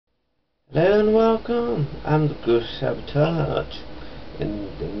Hello and welcome. I'm the Ghost Sabotage. In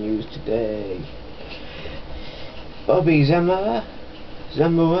the news today, Bobby Zamora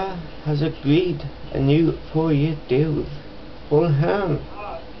has agreed a new 4-year deal with Fulham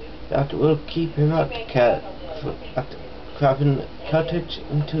that will keep him at Craven Cottage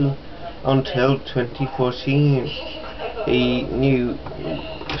until 2014.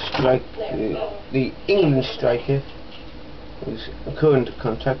 The England striker, whose current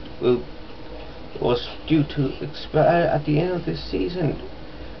contract was due to expire at the end of this season,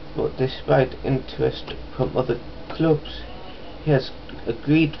 but despite interest from other clubs, he has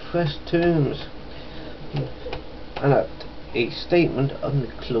agreed fresh terms. And a statement on the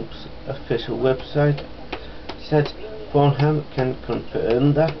club's official website said Fulham can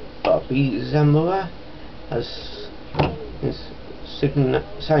confirm that Bobby Zamora has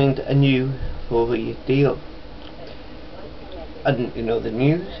signed a new 4-year deal. And in other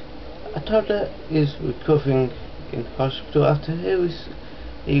news, a toddler is recovering in hospital after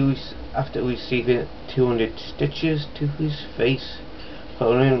receiving 200 stitches to his face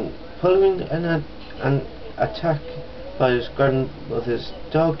following an attack by his grandmother's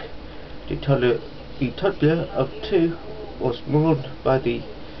dog. The toddler of 2 was mauled by the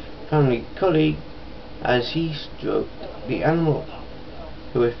family colleague as he stroked the animal.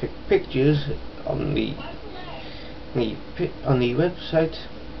 Horrific pictures on the website,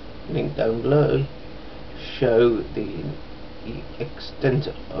 link down below, show the extent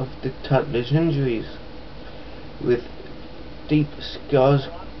of the toddler's injuries, with deep scars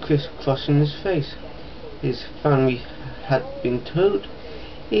crisscrossing his face. His family had been told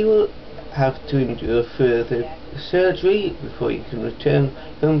he will have to endure further surgery before he can return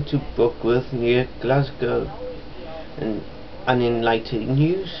home to Brookworth near Glasgow. And in lighter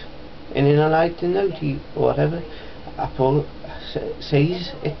news, in a lighter note, Apple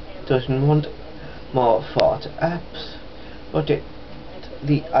says it doesn't want more fart apps, but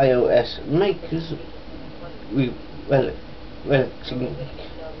the iOS makers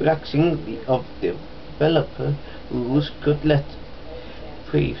relaxing of developer rules could let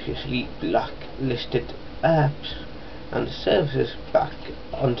previously blacklisted apps and services back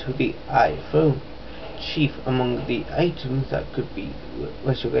onto the iPhone. Chief among the items that could be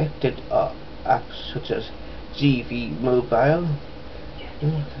resurrected are apps such as GV Mobile,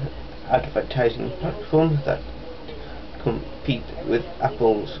 advertising platforms that compete with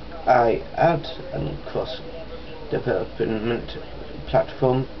Apple's iAds, and cross-development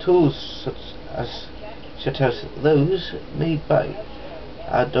platform tools such as those made by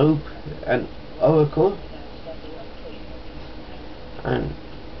Adobe and Oracle. And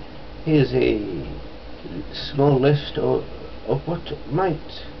here's a small list of what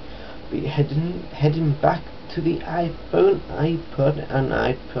might be heading back to the iPhone, iPod and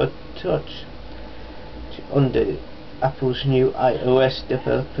iPod Touch under Apple's new iOS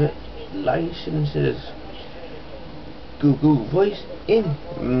developer licenses. Google Voice in,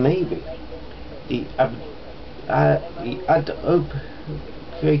 maybe. The Adobe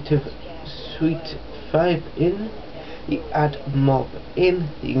Creative Suite 5 in. The AdMob in.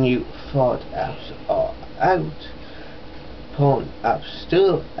 The new fart apps are out. Porn apps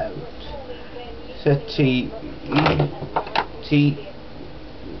still out. SETI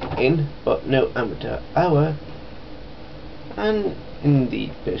in, but no amateur hour. And in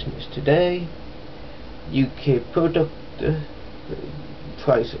the business today, UK product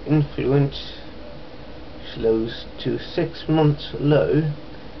price influence slows to 6 months low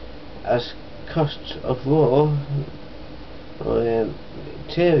as costs of raw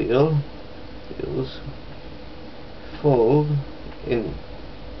materials fall in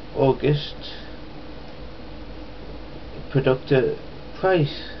August. Product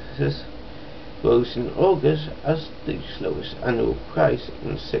prices rose in August as the slowest annual price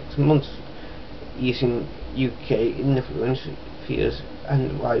in 6 months, easing UK influence fears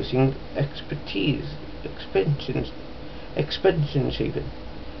and rising expensions even,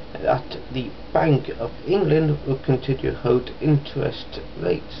 that the Bank of England will continue to hold interest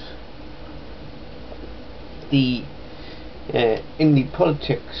rates. In the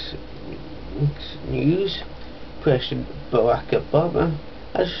politics news, President Barack Obama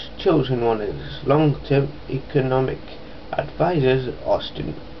has chosen one of his long-term economic advisors,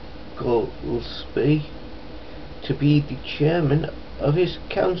 Austin Goolsbee, to be the chairman of his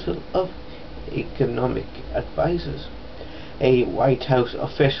Council of Economic Advisors. A White House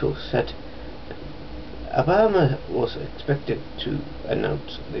official said Obama was expected to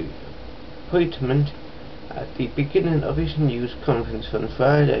announce the appointment at the beginning of his news conference on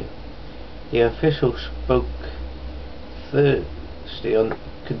Friday. The official spoke Thursday on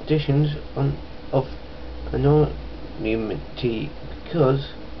conditions of anonymity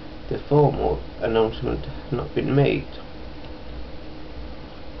because the formal announcement had not been made.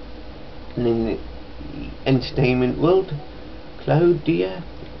 And in the entertainment world, Claudia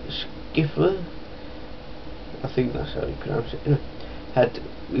Schiffer, I think that's how you pronounce it, had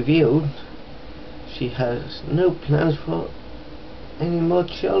revealed she has no plans for any more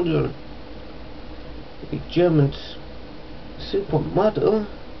children. The German supermodel,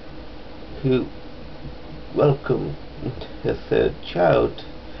 who welcomed her third child,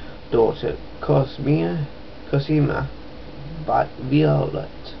 daughter Cosima Violet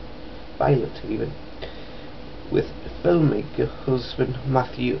even, with filmmaker husband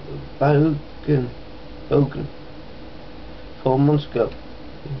Matthew Bogan 4 months ago,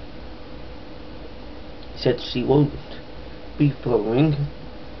 said she won't be following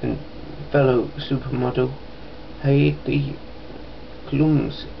in fellow supermodel Heidi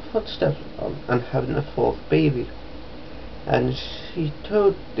Klum's footsteps and having a 4th baby. And she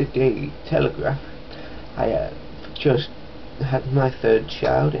told the Daily Telegraph, "I have just had my 3rd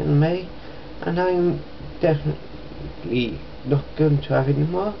child in May, and I am definitely not going to have any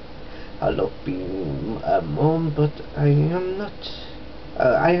more. I love being a mom, but I am not.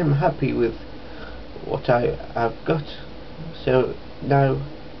 I am happy with what I have got. So now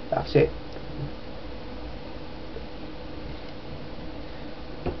that's it."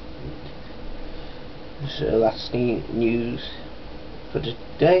 So that's the news for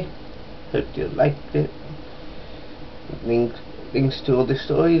today. Hope you liked it. Links to all the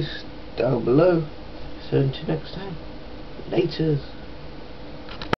stories down below. So until next time, laters.